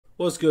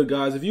What's good,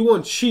 guys? If you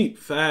want cheap,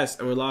 fast,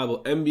 and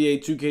reliable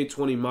NBA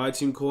 2K20 My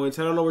Team coins,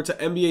 head on over to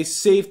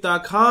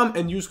NBASafe.com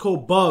and use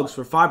code BUGS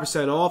for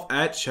 5% off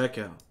at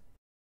checkout.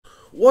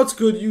 What's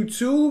good,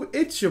 YouTube?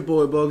 It's your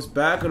boy Bugs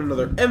back on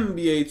another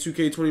NBA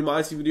 2K20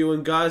 My Team video.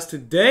 And guys,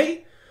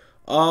 today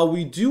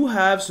we do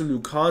have some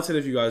new content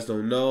if you guys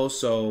don't know.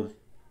 So,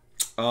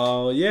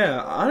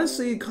 yeah,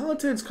 honestly,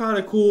 content's kind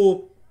of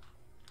cool.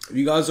 If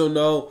you guys don't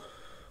know,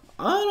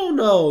 I don't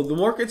know. The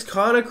market's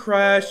kind of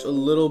crashed a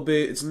little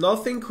bit. It's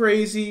nothing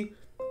crazy.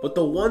 But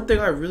the one thing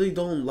I really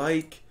don't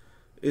like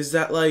is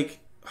that, like,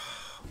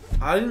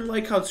 I didn't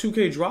like how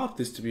 2K dropped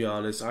this, to be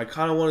honest. I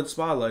kind of wanted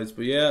spotlights.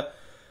 But, yeah,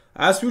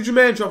 As Future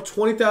Man dropped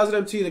 20,000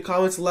 MT in the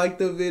comments. Like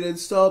the vid and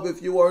sub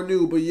if you are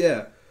new. But,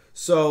 yeah.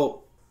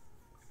 So,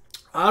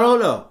 I don't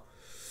know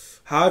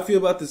how I feel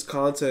about this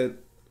content.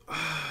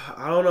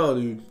 I don't know,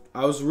 dude.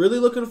 I was really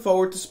looking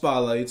forward to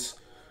spotlights.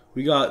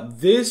 We got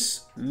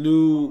these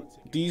new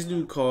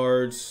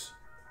cards.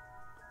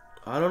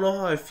 I don't know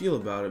how I feel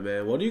about it,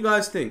 man. What do you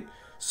guys think?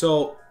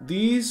 So,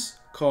 these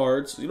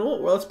cards, you know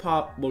what? Well, let's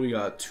pop, what we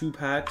got? 2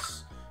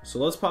 packs. So,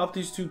 let's pop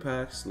these 2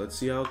 packs. Let's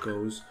see how it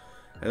goes.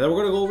 And then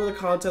we're going to go over the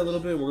content a little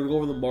bit. We're going to go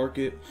over the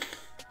market.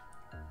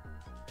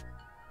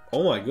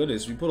 Oh my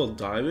goodness, we put a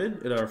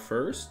diamond in our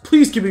first.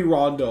 Please give me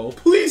Rondo.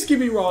 Please give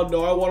me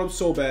Rondo. I want him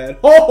so bad.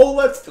 Oh,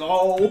 let's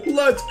go.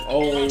 Let's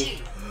go.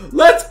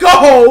 Let's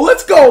go!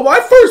 Let's go! My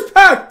first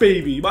pack,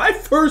 baby! My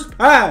first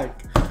pack!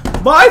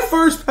 My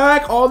first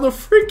pack on the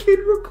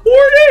freaking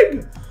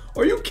recording!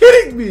 Are you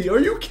kidding me? Are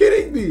you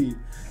kidding me?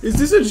 Is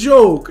this a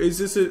joke? Is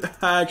this an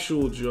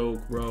actual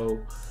joke, bro?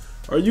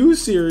 Are you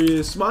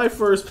serious? My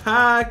first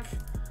pack?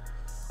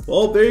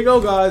 Well, there you go,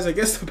 guys. I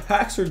guess the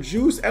packs are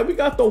juiced, and we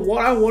got the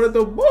one I wanted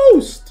the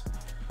most!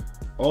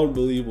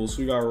 Unbelievable. So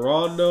we got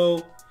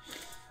Rondo.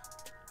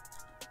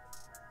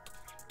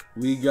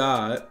 We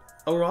got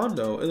a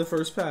Rondo in the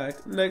first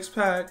pack. Next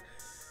pack.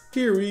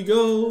 Here we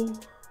go.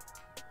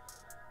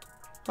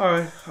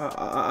 Alright.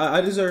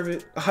 I deserve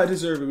it. I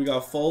deserve it. We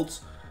got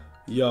Fultz.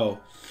 Yo.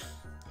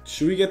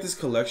 Should we get this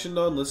collection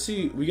done? Let's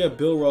see. We got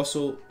Bill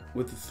Russell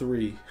with the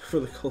 3 for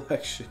the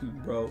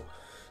collection, bro.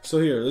 So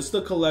here. This is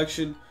the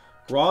collection.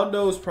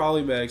 Rondo is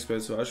probably mad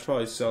expensive. I should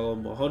probably sell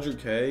him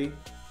 100K.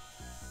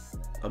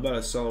 I'm about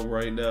to sell him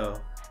right now.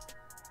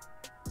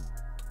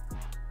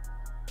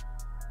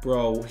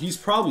 Bro, he's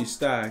probably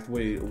stacked.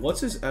 Wait,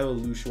 what's his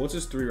evolution? What's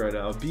his 3 right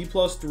now? B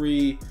plus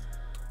 3.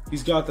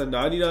 He's got the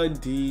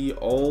 99D.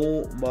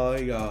 Oh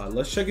my god.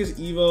 Let's check his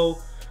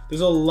Evo.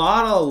 There's a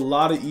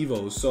lot of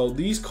Evos. So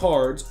these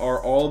cards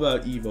are all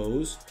about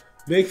Evos.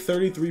 Make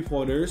 33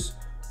 pointers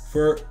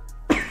for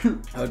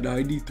a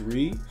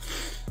 93.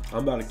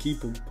 I'm about to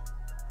keep him.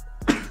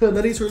 And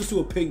then he turns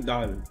to a pink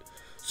diamond.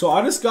 So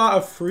I just got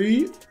a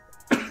free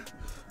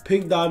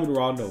pink diamond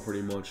Rondo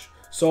pretty much.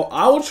 So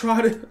I'm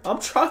trying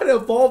to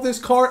evolve this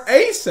card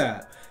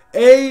ASAP.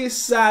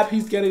 ASAP,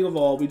 he's getting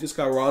evolved. We just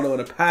got Rondo in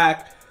a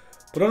pack.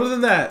 But other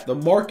than that, the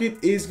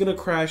market is going to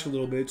crash a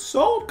little bit.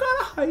 So I'm kind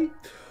of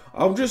hyped.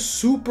 I'm just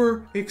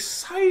super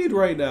excited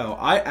right now.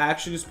 I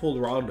actually just pulled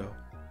Rondo.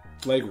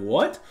 Like,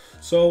 what?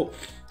 So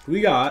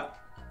we got...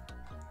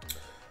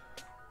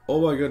 Oh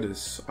my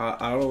goodness.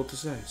 I don't know what to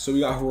say. So we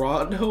got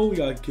Rondo. We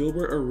got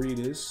Gilbert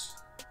Arenas.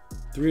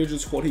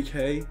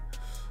 320K.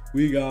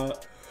 We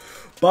got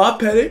Bob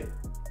Pettit.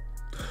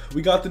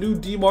 We got the new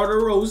DeMar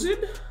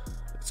DeRozan.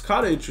 It's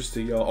kind of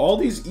interesting, yo. All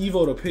these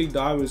Evo to pink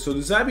diamonds. So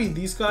does that mean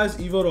these guys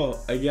Evo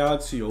to a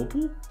Galaxy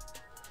Opal?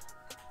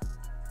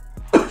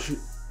 I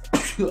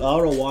don't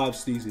know why I'm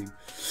sneezing.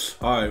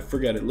 Alright,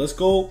 forget it. Let's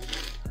go.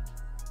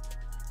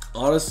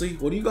 Honestly,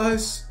 what do you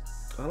guys...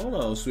 I don't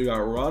know. So we got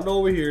Rondo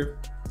over here.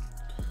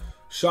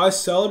 Should I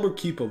sell him or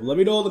keep him? Let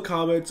me know in the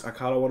comments. I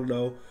kind of want to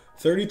know.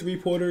 33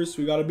 pointers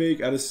we got to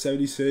make out of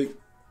 76.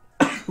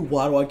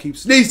 Why do I keep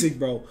sneezing,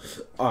 bro?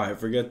 Alright,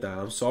 forget that.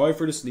 I'm sorry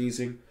for the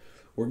sneezing.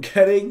 We're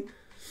getting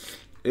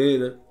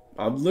in.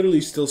 I'm literally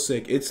still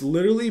sick. It's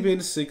literally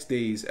been 6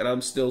 days, and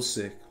I'm still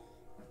sick.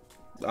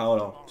 I don't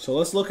know. So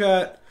let's look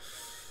at...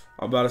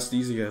 I'm about to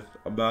sneeze again.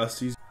 I'm about to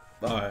sneeze.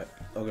 Alright,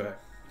 okay.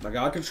 I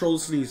gotta control the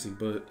sneezing,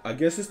 but I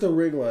guess it's the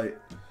ring light.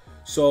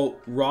 So,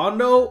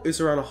 Rondo is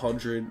around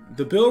 100.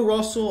 The Bill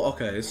Russell...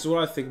 Okay, this is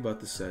what I think about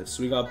this set.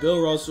 So, we got Bill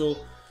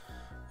Russell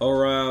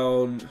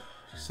around...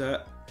 Is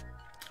that...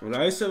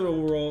 97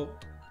 overall,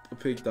 a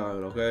pink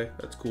diamond, okay?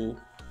 That's cool.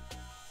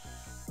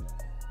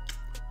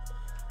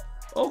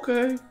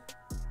 Okay.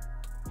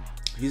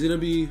 He's gonna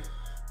be...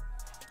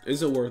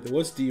 Is it worth it?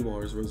 What's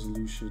DeMar's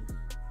resolution?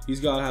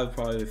 He's gotta have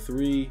probably a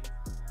 3.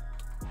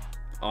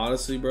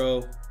 Honestly,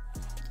 bro.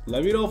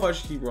 Let me know if I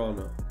should keep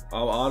Rondo.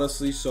 I'm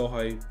honestly so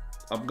hyped.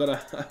 I'm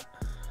gonna...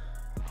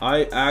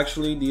 I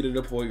actually needed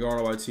a point guard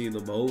on my team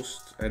the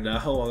most. And now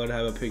I'm gonna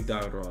have a pink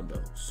diamond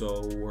Rondo.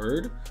 So,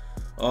 word.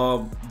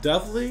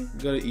 Definitely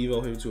gonna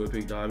evo him to a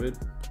pink diamond.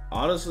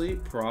 Honestly,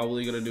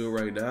 probably gonna do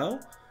it right now.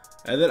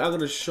 And then I'm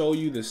gonna show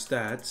you the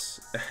stats.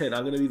 And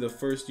I'm gonna be the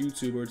first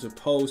YouTuber to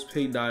post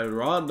pink diamond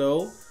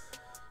Rondo.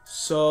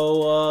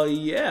 So,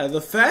 yeah,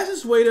 the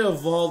fastest way to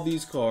evolve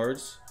these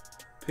cards,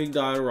 pink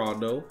diamond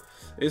Rondo,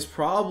 is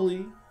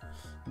probably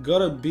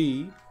gonna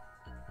be,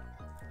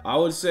 I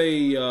would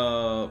say,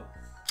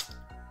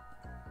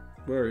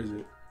 where is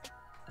it?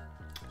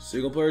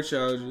 Single player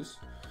challenges,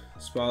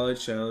 spotlight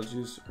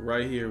challenges,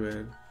 right here,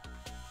 man.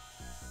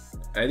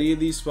 Any of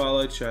these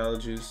spotlight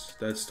challenges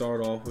that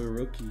start off with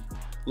rookie.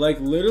 Like,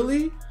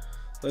 literally,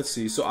 let's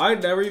see. So, I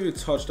never even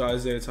touched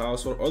Isaiah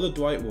Thomas one or the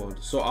Dwight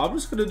one. So, I'm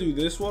just going to do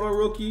this one on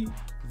rookie,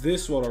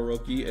 this one on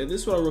rookie, and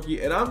this one on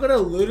rookie. And I'm going to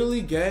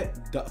literally get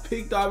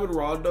Pink Diamond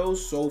Rondo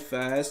so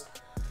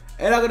fast.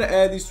 And I'm going to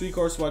add these 3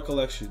 cards to my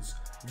collections.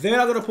 Then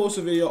I'm going to post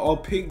a video on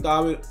Pink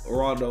Diamond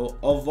Rondo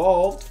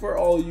Evolved for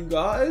all you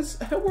guys.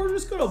 And we're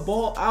just going to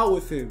ball out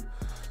with him.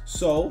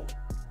 So,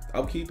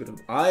 I'm keeping him.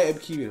 I am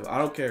keeping him. I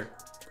don't care.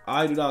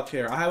 I do not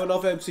care. I have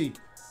enough MT.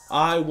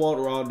 I want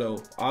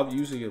Rondo. I'm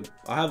using him.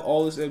 I have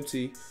all this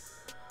MT.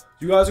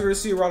 You guys are going to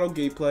see Rondo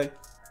gameplay.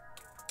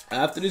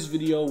 After this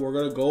video, we're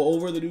going to go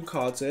over the new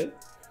content.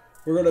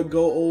 We're going to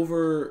go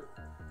over...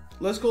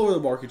 Let's go over the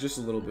market just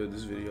a little bit in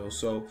this video.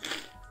 So,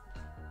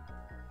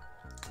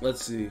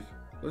 let's see.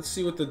 Let's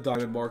see what the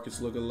diamond market's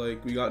looking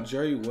like. We got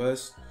Jerry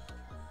West.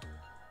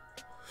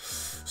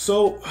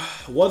 So,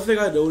 one thing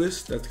I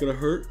noticed that's going to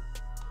hurt.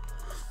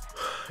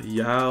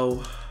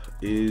 Yao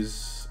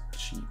is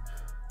cheap.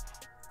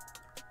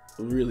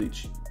 Really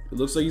cheap. It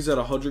looks like he's at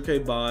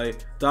 100K buy.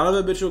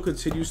 Donovan Mitchell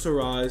continues to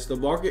rise. The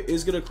market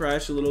is going to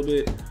crash a little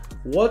bit.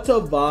 What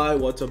to buy?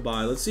 What to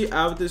buy? Let's see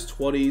Amethyst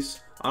 20s.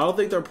 I don't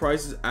think their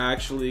price is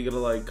actually going to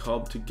like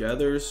come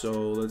together. So,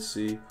 let's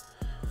see.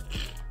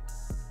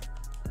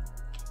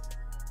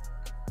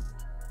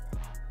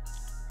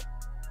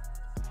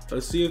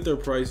 Let's see if their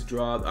price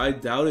dropped. I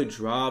doubt it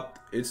dropped.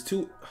 It's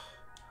too...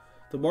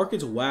 The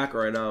market's whack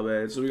right now,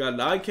 man. So we got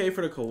 9K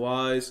for the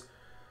Kawhis.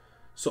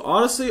 So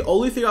honestly,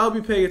 only thing I'll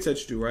be paying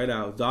attention to right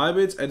now,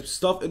 diamonds and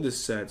stuff in the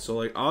set. So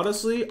like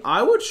honestly,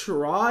 I would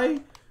try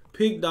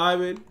Pink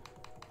Diamond.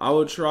 I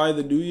would try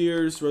the New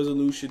Year's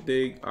resolution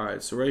thing.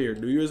 Alright, so right here,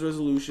 New Year's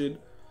resolution.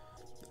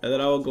 And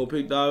then I would go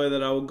Pink Diamond.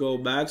 Then I would go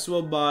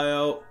maximum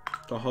buyout,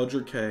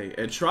 100K.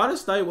 And try to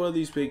snipe one of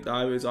these Pink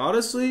Diamonds.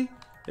 Honestly,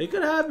 it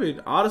could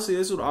happen. Honestly,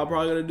 this is what I'm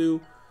probably going to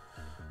do.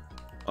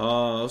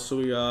 So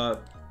we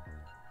got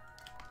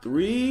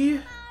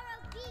 3.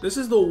 This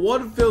is the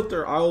one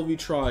filter I will be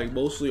trying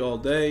mostly all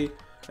day.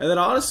 And then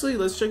honestly,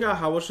 let's check out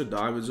how much the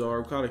diamonds are.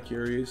 I'm kind of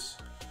curious.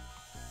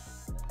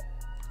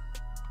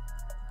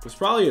 There's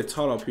probably a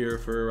ton up here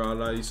for around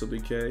 90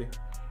 something K.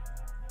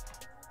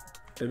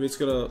 If it's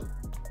gonna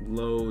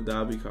load,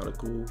 that'd be kind of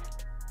cool.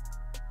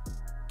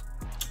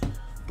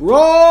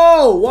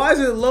 Bro, why is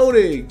it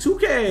loading?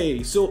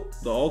 2K. So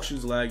the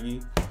auction's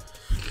laggy.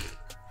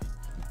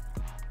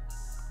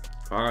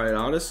 Alright,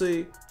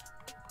 honestly.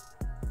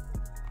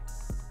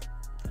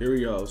 Here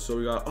we go. So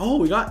we got, oh,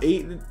 we got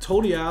 8.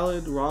 Tony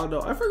Allen,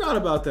 Rondo. I forgot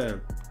about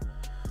them.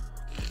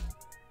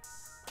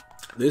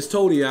 This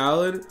Tony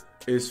Allen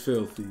is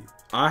filthy.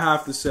 I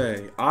have to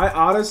say. I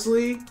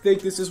honestly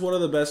think this is one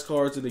of the best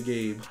cards in the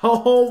game.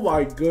 Oh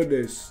my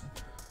goodness.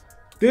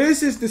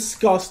 This is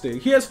disgusting.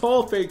 He has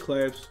Hall of Fame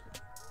clamps.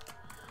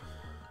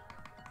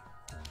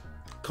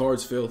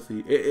 Card's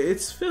filthy.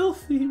 It's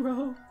filthy,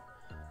 bro.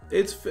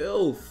 It's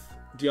filth.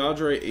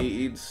 DeAndre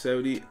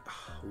 870.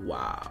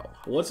 Wow.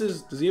 What's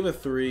his? Does he have a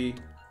 3?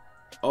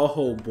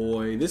 Oh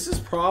boy. This is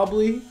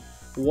probably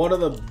one of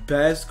the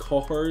best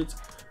cards.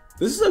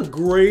 This is a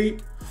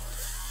great.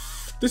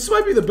 This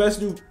might be the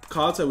best new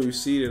content we've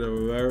seen in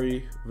a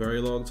very, very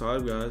long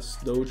time, guys.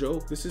 No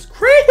joke. This is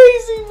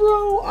crazy,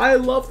 bro. I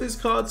love this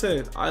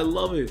content. I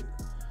love it.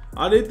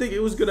 I didn't think it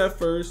was good at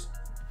first.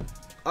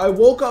 I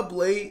woke up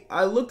late.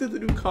 I looked at the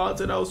new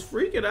content. I was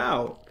freaking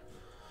out.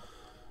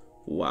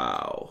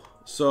 Wow.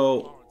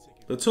 So,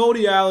 the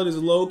Tony Allen is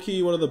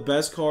low-key one of the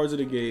best cards in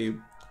the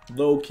game.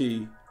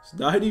 Low-key. It's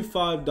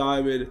 95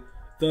 diamond.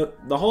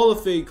 The Hall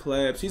of Fame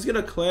clamps. He's going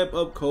to clamp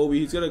up Kobe.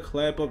 He's going to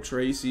clamp up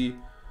Tracy.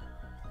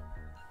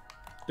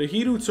 The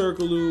Hidu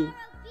Turkoglu.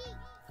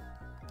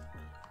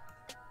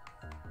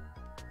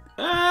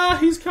 Ah,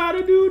 he's kind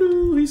of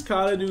doo-doo. He's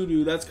kind of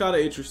doo-doo. That's kind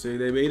of interesting.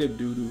 They made him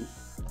doo-doo.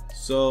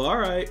 So,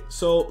 alright.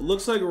 So,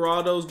 looks like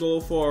Rondo's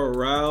going for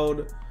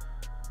around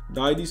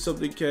 90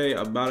 something K.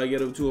 I'm about to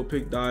get him to a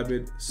Pink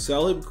Diamond.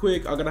 Sell him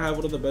quick. I'm going to have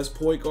one of the best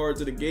point guards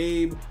in the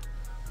game.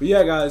 But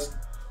yeah, guys.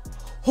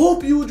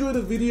 Hope you enjoyed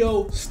the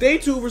video. Stay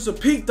tuned for some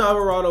Pink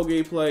Diamond Rondo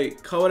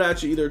gameplay coming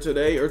at you either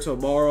today or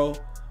tomorrow.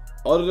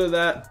 Other than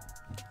that,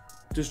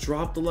 just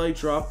drop the like,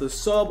 drop the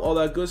sub, all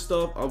that good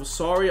stuff. I'm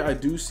sorry, I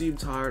do seem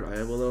tired. I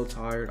am a little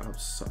tired. I'm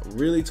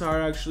really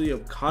tired, actually.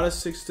 I'm kind of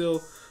sick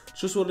still.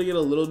 Just wanted to get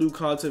a little new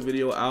content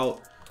video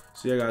out.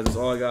 So yeah, guys, that's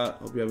all I got.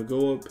 Hope you have a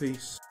good one.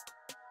 Peace.